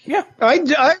 Yeah,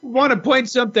 I want to point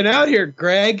something out here,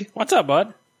 Greg. What's up,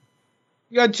 bud?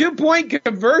 You got 2 point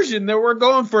conversion. That we're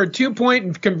going for a 2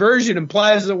 point conversion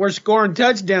implies that we're scoring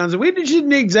touchdowns. We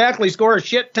didn't exactly score a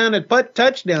shit ton of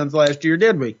touchdowns last year,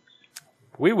 did we?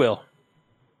 We will.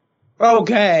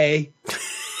 Okay.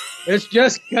 It's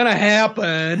just gonna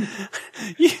happen.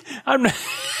 You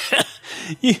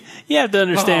have to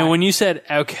understand, when you said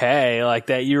 "okay" like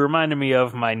that, you reminded me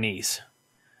of my niece.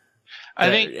 I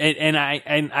think, and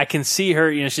I can see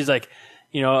her. She's like,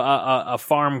 a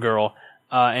farm girl,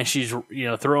 and she's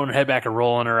throwing her head back and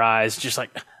rolling her eyes, just like,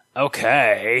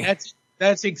 okay.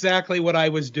 That's exactly what I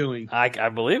was doing. I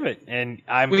believe it, and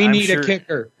we need a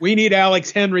kicker. We need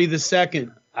Alex Henry II.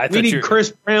 We need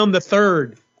Chris Brown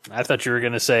III. I thought you were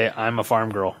going to say I'm a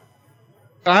farm girl.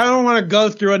 I don't want to go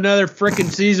through another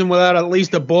freaking season without at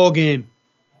least a bowl game.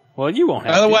 Well, you won't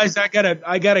have Otherwise, to.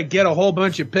 I gotta get a whole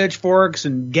bunch of pitchforks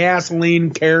and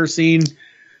gasoline, kerosene,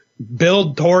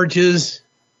 build torches.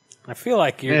 I feel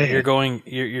like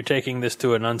you're taking this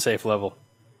to an unsafe level.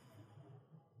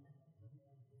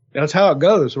 That's how it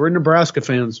goes. We're Nebraska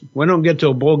fans. We don't get to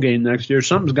a bowl game next year.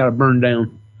 Something's got to burn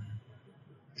down.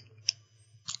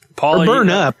 Paul, or burn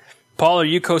up. Paul, are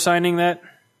you co-signing that?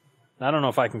 I don't know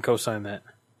if I can co-sign that.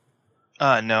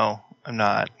 No, I'm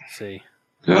not. Let's see.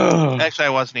 Actually, I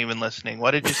wasn't even listening.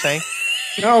 What did you say?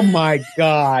 Oh my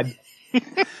God.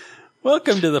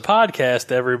 Welcome to the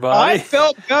podcast, everybody. I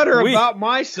felt better about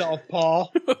myself,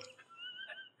 Paul.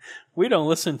 We don't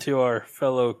listen to our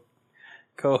fellow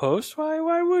co-hosts.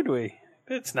 Why would we?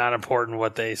 It's not important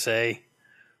what they say.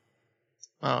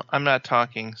 Well, I'm not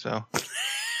talking, so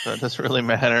it doesn't really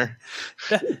matter.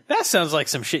 That sounds like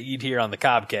some shit you'd hear on the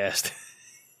Cobcast.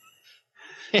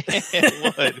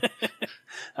 It would.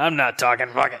 I'm not talking.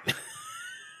 Fuck it.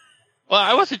 Well,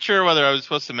 I wasn't sure whether I was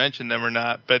supposed to mention them or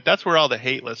not, but that's where all the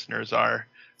hate listeners are.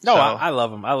 No, So- I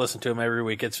love them. I listen to them every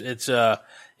week. It's an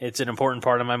important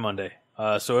part of my Monday.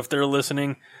 So if they're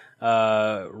listening,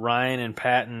 Ryan and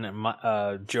Pat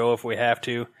and Joe, if we have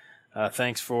to,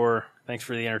 thanks for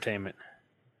the entertainment.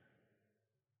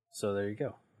 So there you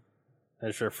go.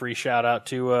 There's our free shout out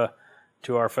to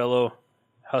our fellow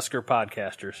Husker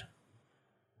podcasters.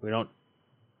 We don't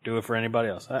do it for anybody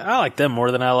else. I like them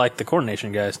more than I like the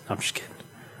Coordination guys. I'm just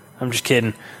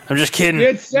kidding.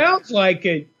 It sounds like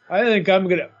it. I think I'm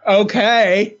going to.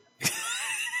 Okay.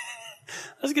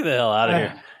 Let's get the hell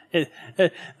out of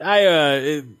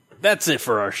here. That's it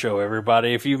for our show,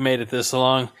 everybody. If you've made it this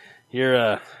long, you're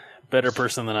a better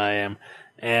person than I am.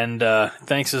 And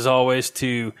thanks as always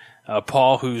to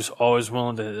Paul, who's always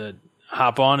willing to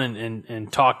hop on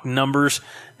and talk numbers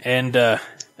and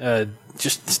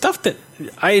just stuff that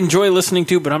I enjoy listening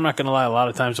to, but I'm not going to lie, a lot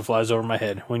of times it flies over my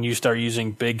head when you start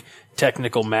using big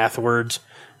technical math words.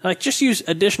 Like, just use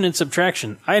addition and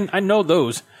subtraction. I know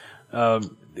those.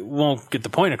 Won't get the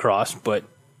point across, but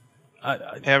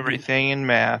Everything in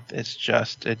math is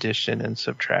just addition and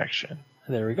subtraction.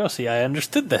 there we go. See, I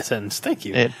understood that sentence. Thank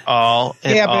you. It all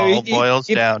boils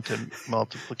it- down to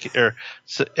multiplication or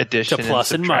addition To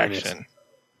plus and and minus. subtraction.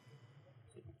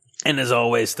 And as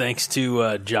always, thanks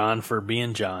to John for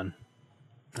being John.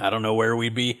 I don't know where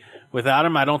we'd be without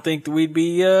him. I don't think that we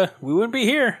wouldn't be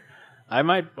here. I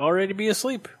might already be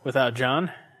asleep without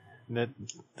John.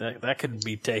 That could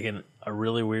be taken a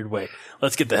really weird way.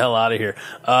 Let's get the hell out of here.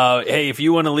 Hey, if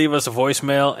you want to leave us a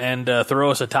voicemail and throw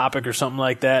us a topic or something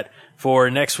like that for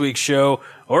next week's show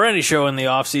or any show in the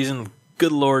off season,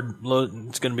 good Lord,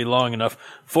 it's going to be long enough.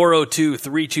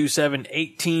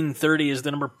 402-327-1830 is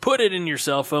the number. Put it in your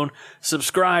cell phone.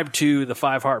 Subscribe to the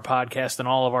Five Heart Podcast and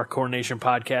all of our Coordination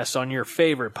podcasts on your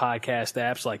favorite podcast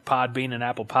apps like Podbean and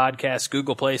Apple Podcasts,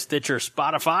 Google Play, Stitcher,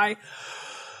 Spotify.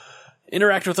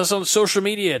 Interact with us on social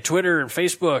media, Twitter and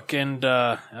Facebook, and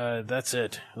that's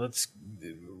it.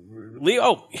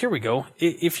 Here we go.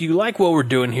 If you like what we're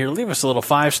doing here, leave us a little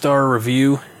 5-star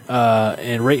review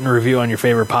and rate and review on your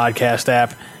favorite podcast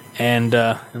app, and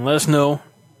let us know.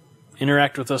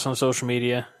 Interact with us on social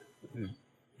media.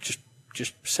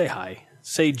 Just say hi.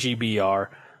 Say GBR.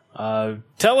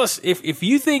 Tell us if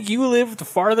you think you live the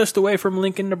farthest away from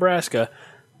Lincoln, Nebraska.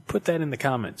 Put that in the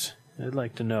comments. I'd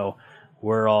like to know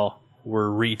where all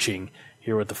we're reaching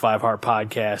here with the Five Heart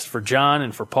Podcast. For John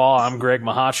and for Paul, I'm Greg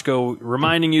Mahochko,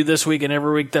 reminding you this week and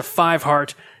every week that Five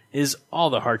Heart is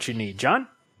all the heart you need. John?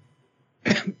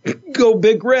 Go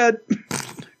Big Red.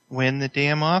 Win the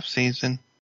damn off season.